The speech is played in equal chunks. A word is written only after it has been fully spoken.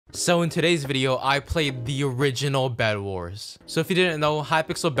So in today's video, I played the original Bed Wars. So if you didn't know,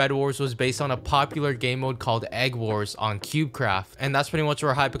 Hypixel Bed Wars was based on a popular game mode called Egg Wars on CubeCraft. And that's pretty much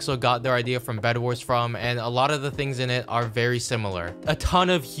where Hypixel got their idea from Bed Wars from, and a lot of the things in it are very similar. A ton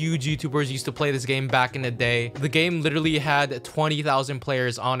of huge YouTubers used to play this game back in the day. The game literally had 20,000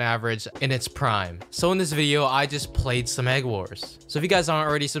 players on average in its prime. So in this video, I just played some Egg Wars. So if you guys aren't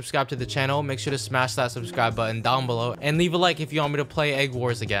already subscribed to the channel, make sure to smash that subscribe button down below and leave a like if you want me to play Egg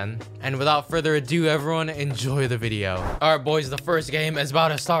Wars again. And without further ado, everyone, enjoy the video. All right, boys, the first game is about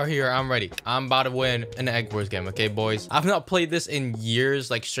to start here. I'm ready. I'm about to win an Egg Wars game, okay, boys? I've not played this in years,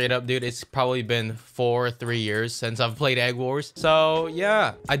 like straight up, dude. It's probably been 3 years since I've played Egg Wars. So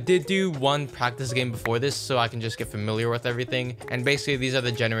yeah, I did do one practice game before this so I can just get familiar with everything. And basically, these are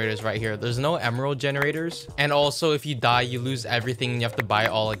the generators right here. There's no emerald generators. And also, if you die, you lose everything and you have to buy it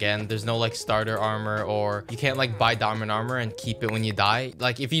all again. There's no like starter armor, or you can't like buy diamond armor and keep it when you die.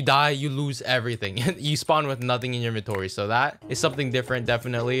 Like if you die, you lose everything. You spawn with nothing in your inventory, so that is something different,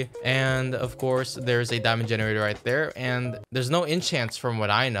 definitely. And of course, there's a diamond generator right there, and there's no enchants from what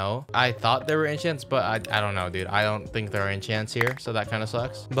I know. I thought there were enchants, but I don't know, dude. I don't think there are enchants here, so that kind of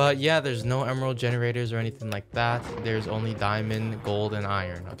sucks. But yeah, there's no emerald generators or anything like that. There's only diamond, gold, and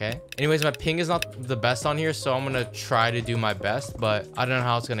iron. Okay, anyways, my ping is not the best on here, so I'm gonna try to do my best, but I don't know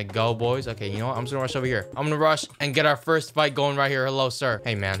how it's gonna go, boys. Okay, you know what, I'm just gonna rush over here. I'm gonna rush and get our first fight going right here. Hello, sir.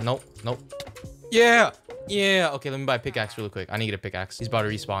 Hey man, nope. Yeah, okay, let me buy a pickaxe really quick. I need to get a pickaxe. He's about to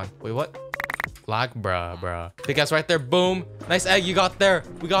respawn. Wait, what? Lag, bruh. Pickaxe right there. Boom. Nice egg you got there.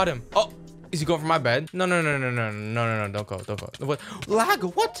 We got him. Oh, is he going for my bed? No, don't go. What? Lag,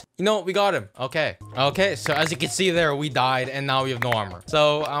 what? You know, we got him. Okay, so as you can see there, we died and now we have no armor.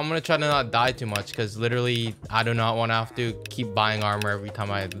 So I'm gonna try to not die too much, because literally I do not want to have to keep buying armor every time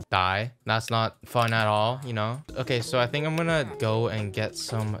I die. That's not fun at all, you know? Okay, so I think I'm gonna go and get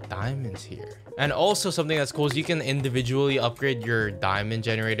some diamonds here. And also something that's cool is you can individually upgrade your diamond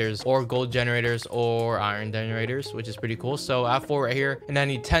generators or gold generators or iron generators, which is pretty cool. So I have 4 right here, and I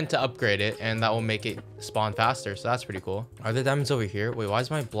need 10 to upgrade it, and that will make it spawn faster. So that's pretty cool. Are the diamonds over here? Wait, why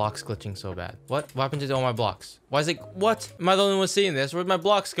is my blocks glitching so bad? What happened to all my blocks? Why is it? What? Am I the only one seeing this? Where'd my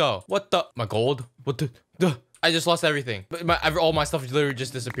blocks go? What the? My gold? What the? I just lost everything. All my stuff literally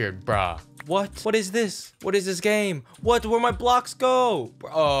just disappeared, bruh. What is this? What is this game? Where'd my blocks go?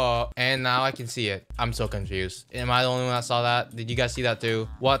 And now I can see it. I'm so confused. Am I the only one that saw that? Did you guys see that too?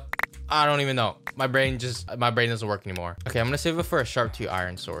 What? I don't even know. My brain doesn't work anymore. Okay, I'm gonna save it for a sharp 2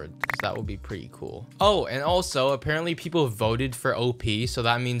 iron sword, because that would be pretty cool. Oh, and also apparently people voted for OP, so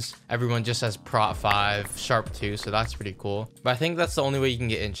that means everyone just has prot 5, sharp 2, so that's pretty cool. But I think that's the only way you can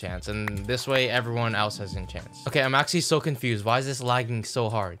get enchants, and this way everyone else has enchants. Okay, I'm actually so confused. Why is this lagging so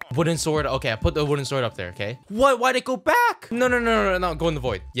hard? Wooden sword. Okay, I put the wooden sword up there. Okay. What? Why'd it go back? No. Go in the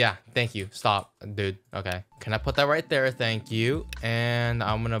void. Yeah, thank you. Stop, dude. Okay. Can I put that right there? Thank you. And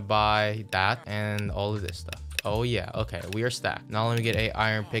I'm gonna buy that and all of this stuff. Oh yeah, okay, we are stacked. Now let me get a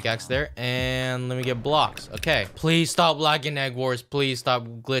iron pickaxe there, and let me get blocks. Okay, please stop lagging, Egg Wars. Please stop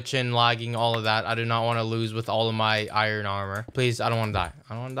glitching, lagging, all of that. I do not want to lose with all of my iron armor. Please, I don't want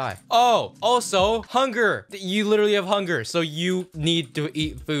to die. Oh, also hunger. You literally have hunger, so you need to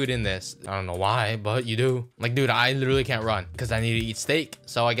eat food in this. I don't know why, but you do. Like, dude, I literally can't run because I need to eat steak,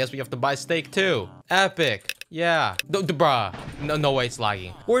 so I guess we have to buy steak too. Epic. Yeah. Bruh. No way it's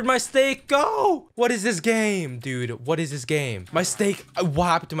lagging. Where'd my steak go? What is this game, dude? What is this game? My steak. What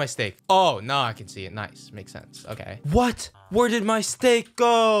happened to my steak? Oh, now I can see it. Nice. Makes sense. Okay. What? Where did my steak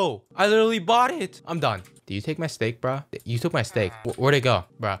go? I literally bought it. I'm done. Did you take my steak, bruh? You took my steak. Where'd it go,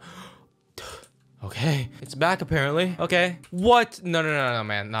 bruh? Okay, it's back apparently. Okay, what? No,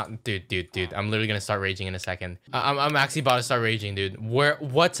 man, not dude. I'm literally gonna start raging in a second. I'm actually about to start raging, dude.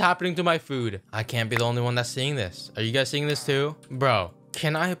 What's happening to my food? I can't be the only one that's seeing this. Are you guys seeing this too, bro?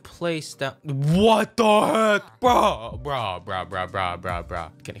 Can I place that? What the heck, bro?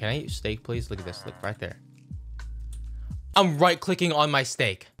 Can I eat steak, please? Look at this. Look right there. I'm right clicking on my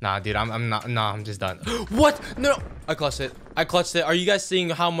steak. Nah, dude, I'm not. Nah, I'm just done. What? No, I clutched it. Are you guys seeing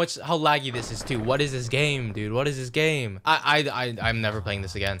how laggy this is too? What is this game, dude? What is this game? I'm never playing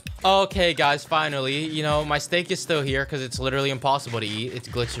this again. Okay, guys, finally, you know, my steak is still here because it's literally impossible to eat. It's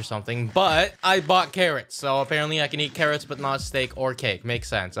glitched or something, but I bought carrots, so apparently I can eat carrots, but not steak or cake. Makes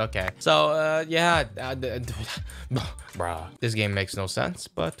sense. Okay, so yeah, bruh, this game makes no sense,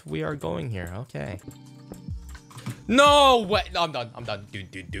 but we are going here. Okay. No way. No, I'm done. I'm done.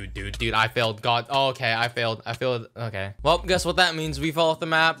 Dude. I failed. God. Oh, okay. I failed. Okay. Well, guess what that means? We fell off the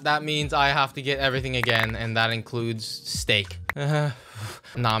map. That means I have to get everything again, and that includes steak.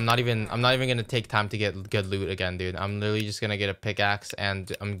 No, I'm not even gonna take time to get good loot again, dude. I'm literally just gonna get a pickaxe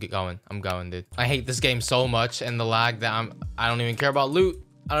and I'm going, dude. I hate this game so much and the lag that I don't even care about loot.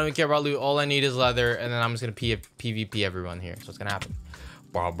 I don't even care about loot. All I need is leather, and then I'm just gonna PvP everyone here. So what's gonna happen?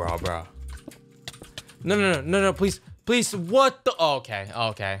 Bro. No, please. What the? Oh, okay.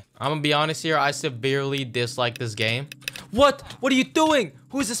 I'm gonna be honest here. I severely dislike this game. What are you doing?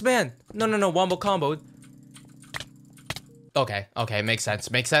 Who is this man? No, wombo combo. Okay, makes sense,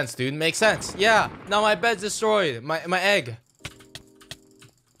 dude, makes sense. Yeah, now my bed's destroyed. My egg.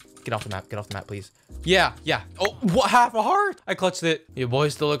 Get off the map, please. Yeah. Oh, what? Half a heart? I clutched it. Your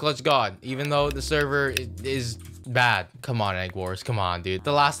boy's still a clutch god, even though the server is bad. Come on, Egg Wars, come on, dude.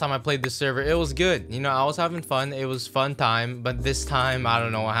 The last time I played this server, it was good. You know, I was having fun. It was fun time, but this time, I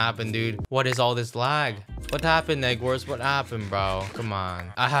don't know what happened, dude. What is all this lag? What happened, Egg Wars? What happened, bro? Come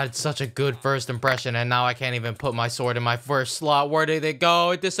on. I had such a good first impression, and now I can't even put my sword in my first slot. Where did it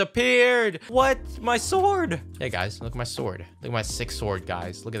go? It disappeared. What? My sword. Hey, guys, look at my sword. Look at my sick sword,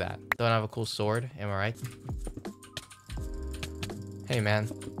 guys. Look at that. Don't I have a cool sword? Am I right? Hey, man.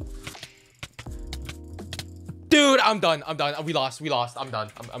 Dude, I'm done. We lost. I'm done.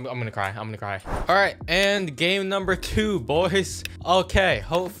 I'm gonna cry. All right, and game number 2, boys. Okay,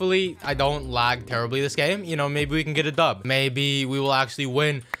 hopefully I don't lag terribly this game. You know, maybe we can get a dub. Maybe we will actually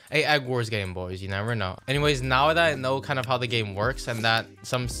win a Egg Wars game, boys. You never know. Anyways, now that I know kind of how the game works and that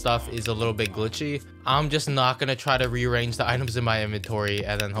some stuff is a little bit glitchy, I'm just not gonna try to rearrange the items in my inventory,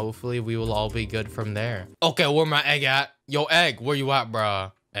 and then hopefully we will all be good from there. Okay, where my egg at? Yo, egg, where you at,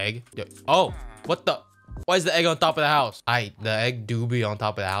 bruh? Egg? Yo, oh, what the? Why is the egg on top of the house? The egg do be on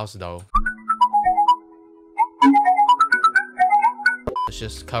top of the house, though. Let's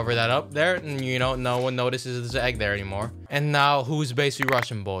just cover that up there, and you know, no one notices there's an egg there anymore. And now, who's basically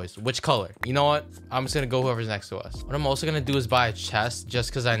rushing, boys? Which color? You know what? I'm just gonna go whoever's next to us. What I'm also gonna do is buy a chest, just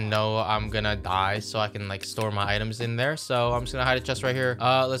because I know I'm gonna die, so I can like store my items in there. So I'm just gonna hide a chest right here.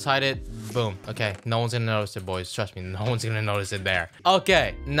 Let's hide it. Boom. Okay, no one's gonna notice it, boys. Trust me, no one's gonna notice it there.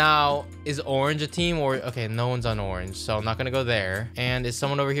 Okay, now is orange a team or okay? No one's on orange, so I'm not gonna go there. And is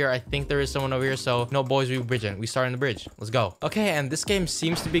someone over here? I think there is someone over here. So no, boys, we bridging. We starting the bridge. Let's go. Okay, and this game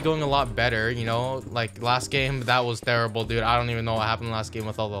seems to be going a lot better. You know, like last game that was terrible, dude. I don't even know what happened last game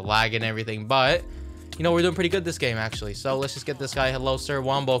with all the lag and everything, but you know, we're doing pretty good this game actually. So let's just get this guy. Hello, sir.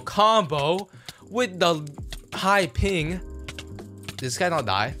 Wombo combo with the high ping. Did this guy not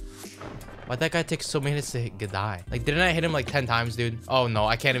die? Why'd that guy take so many minutes to die? Like, didn't I hit him like 10 times, dude? Oh no,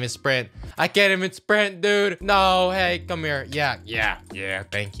 I can't even sprint. Dude. No, hey, come here. Yeah,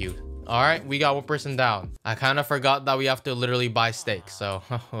 thank you. All right, we got one person down. I kind of forgot that we have to literally buy steak. So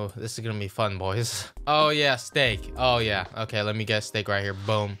this is gonna be fun, boys. Oh yeah, steak. Oh yeah. Okay, let me get steak right here.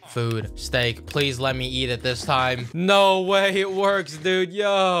 Boom. Food. Steak. Please let me eat it this time. No way it works, dude.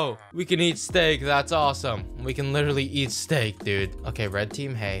 Yo, we can eat steak. That's awesome. We can literally eat steak, dude. Okay, red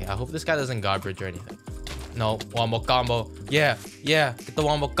team. Hey, I hope this guy doesn't god bridge or anything. No, wombo combo. Yeah. Get the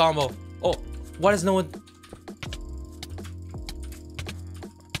wombo combo. Oh, why does no one...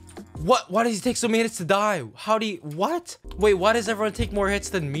 What? Why does he take so many hits to die? How do you... What? Wait, why does everyone take more hits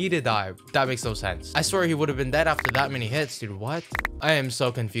than me to die? That makes no sense. I swear he would have been dead after that many hits, dude. What? I am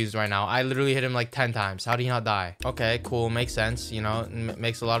so confused right now. I literally hit him like 10 times. How did he not die? Okay, cool. Makes sense. You know,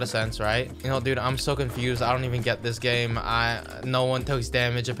 makes a lot of sense, right? You know, dude, I'm so confused. I don't even get this game. No one takes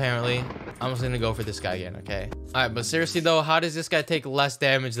damage, apparently. I'm just gonna go for this guy again, okay? All right, but seriously, though, how does this guy take less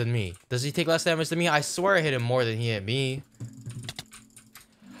damage than me? Does he take less damage than me? I swear I hit him more than he hit me.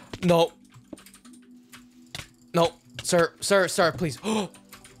 No, sir, please.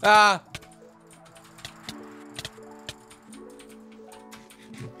 Ah.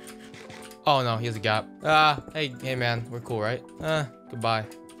 Oh no, he has a gap. Hey man, we're cool, right? Goodbye,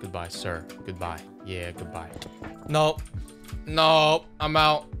 sir. Goodbye. Yeah, goodbye. No, I'm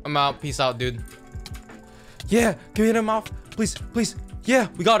out. Peace out, dude. Yeah, can we hit him off? Please. Yeah,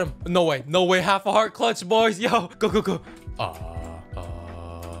 we got him. No way. Half a heart clutch, boys. Yo, go.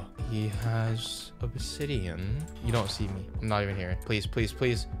 He has obsidian. You don't see me. I'm not even here. Please.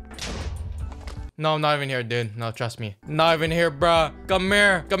 No, I'm not even here, dude. No, trust me. Not even here, bruh. Come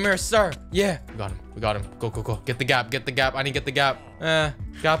here, sir. Yeah, we got him. Go. Get the gap. I need to get the gap.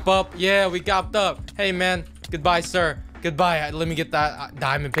 Gap up. Yeah, we gapped up. Hey, man. Goodbye, sir. Goodbye. Let me get that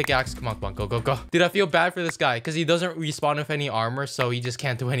diamond pickaxe. Come on. Go. Dude, I feel bad for this guy because he doesn't respawn with any armor, so he just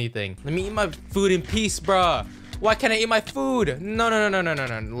can't do anything. Let me eat my food in peace, bruh. Why can't I eat my food? No.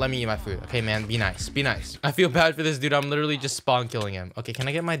 Let me eat my food. Okay, man. Be nice. Be nice. I feel bad for this dude. I'm literally just spawn killing him. Okay, can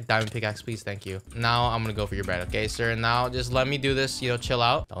I get my diamond pickaxe, please? Thank you. Now I'm gonna go for your bed. Okay, sir. Now just let me do this. You know, chill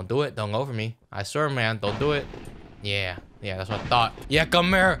out. Don't do it. Don't go for me. I swear, man. Don't do it. Yeah, that's what I thought. Yeah, come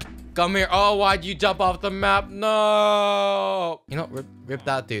here. Come here. Oh, why'd you jump off the map? No. You know, rip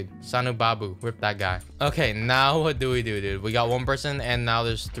that dude. Sanu Babu. Rip that guy. Okay, now what do we do, dude? We got one person and now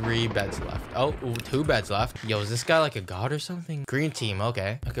there's 3 beds left. Oh, 2 beds left. Yo, is this guy like a god or something? Green team.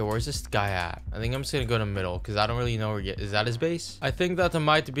 Okay. Okay, where's this guy at? I think I'm just gonna go to middle because I don't really know where is that his base? I think that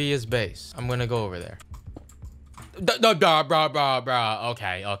might be his base. I'm gonna go over there. Bro.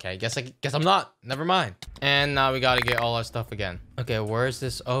 Okay. Guess I'm not. Never mind. And now we gotta get all our stuff again. Okay, where's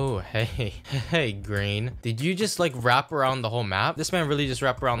this? Oh, hey, green. Did you just like wrap around the whole map? This man really just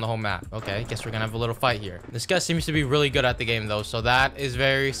wrapped around the whole map. Okay, guess we're gonna have a little fight here. This guy seems to be really good at the game though, so that is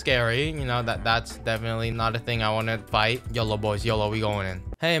very scary. You know, that's definitely not a thing I want to fight. YOLO, boys, YOLO, we going in.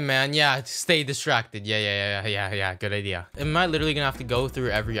 Hey, man, yeah, stay distracted. Yeah, good idea. Am I literally gonna have to go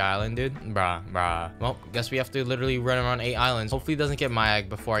through every island, dude? Bruh. Well, guess we have to literally run around 8 islands. Hopefully he doesn't get my egg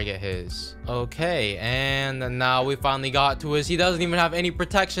before I get his. Okay, and now we finally got to his. He doesn't even have any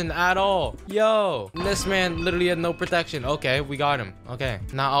protection at all. Yo, this man literally had no protection. Okay, we got him. Okay,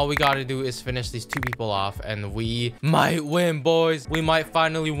 now all we gotta do is finish these 2 people off and we might win, boys. We might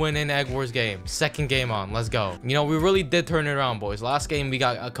finally win an Egg Wars game. 2nd game on. Let's go. You know, we really did turn it around, boys. Last game we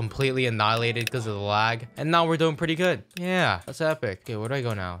got completely annihilated because of the lag, and now we're doing pretty good. Yeah, that's epic. Okay, where do I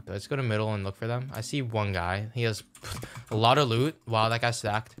go now? Do I just go to middle and look for them? I see one guy. He has a lot of loot. Wow, that guy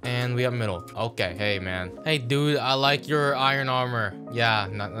stacked. And we have middle. Okay, hey, man. Hey, dude, I like your iron armor. Yeah,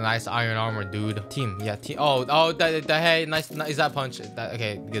 nice iron armor, dude. Team, yeah, team. Oh, hey, nice. Is that punch?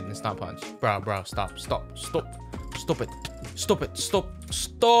 Okay, good. It's not punch. Bro, stop it.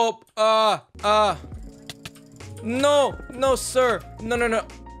 No, sir. No.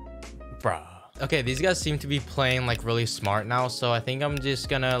 Bruh. Okay, these guys seem to be playing like really smart now, so I think I'm just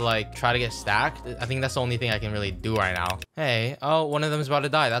gonna like try to get stacked. I think that's the only thing I can really do right now. Hey, oh, one of them is about to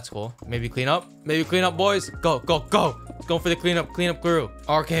die. That's cool. Maybe clean up, boys. Go. Let's go for the cleanup crew.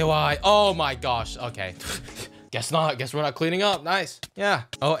 RKY. Oh my gosh. Okay. Guess not. Guess we're not cleaning up. Nice. Yeah.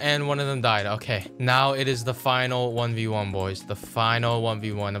 Oh, and one of them died. Okay. Now it is the final 1v1, boys. The final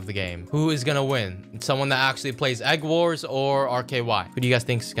 1v1 of the game. Who is gonna win? Someone that actually plays Egg Wars or RKY? Who do you guys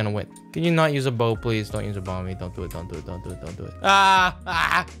think is gonna win? Can you not use a bow, please? Don't use a bow on me. Don't do it.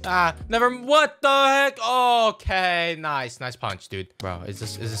 Never. What the heck? Okay. Nice punch, dude. Bro, is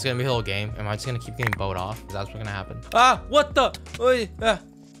this gonna be the whole game? Am I just gonna keep getting bowed off? Is that what's gonna happen? What the?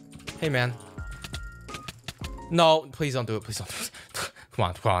 Hey, man. No, please don't do it.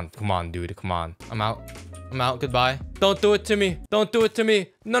 Come on, dude. Come on. I'm out. Goodbye. Don't do it to me.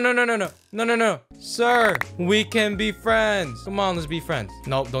 No. Sir, we can be friends. Come on, let's be friends.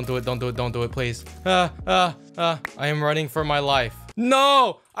 No, don't do it, please. I am running for my life.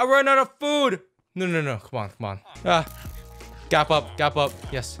 No, I ran out of food. No. Come on. Gap up.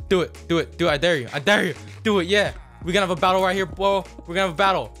 Yes, do it. I dare you. Do it, yeah. We're gonna have a battle right here, bro. We're gonna have a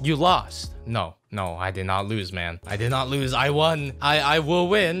battle. You lost. No, I did not lose, man. I did not lose. I won. I will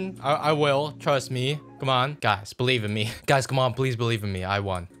win. I will. Trust me. Come on. Guys, believe in me. Guys, come on. Please believe in me. I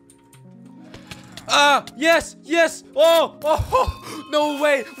won. Yes. Oh, no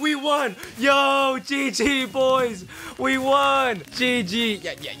way. We won. Yo, GG, boys. We won. GG.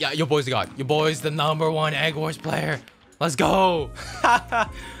 Yeah. Your boy's the god. Your boy's the #1 Egg Wars player. Let's go.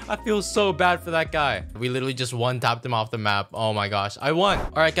 I feel so bad for that guy. We literally just one-tapped him off the map. Oh my gosh, I won.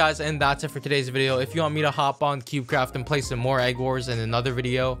 All right, guys, and that's it for today's video. If you want me to hop on CubeCraft and play some more Egg Wars in another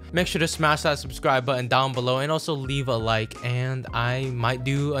video, make sure to smash that subscribe button down below and also leave a like, and I might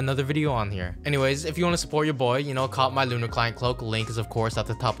do another video on here. Anyways, if you want to support your boy, you know, cop my Lunar Client cloak. Link is, of course, at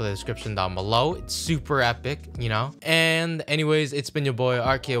the top of the description down below. It's super epic, you know. And anyways, it's been your boy,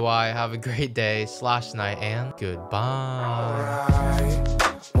 RKY. Have a great day / night, and goodbye.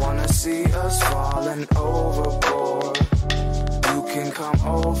 Wanna see us falling overboard? You can come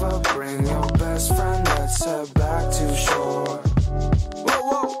over, bring your best friend, let's head back to shore.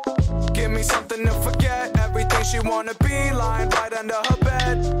 Whoa, give me something to forget. Everything she wanna be lying right under her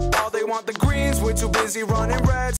bed. All they want the greens, we're too busy running reds.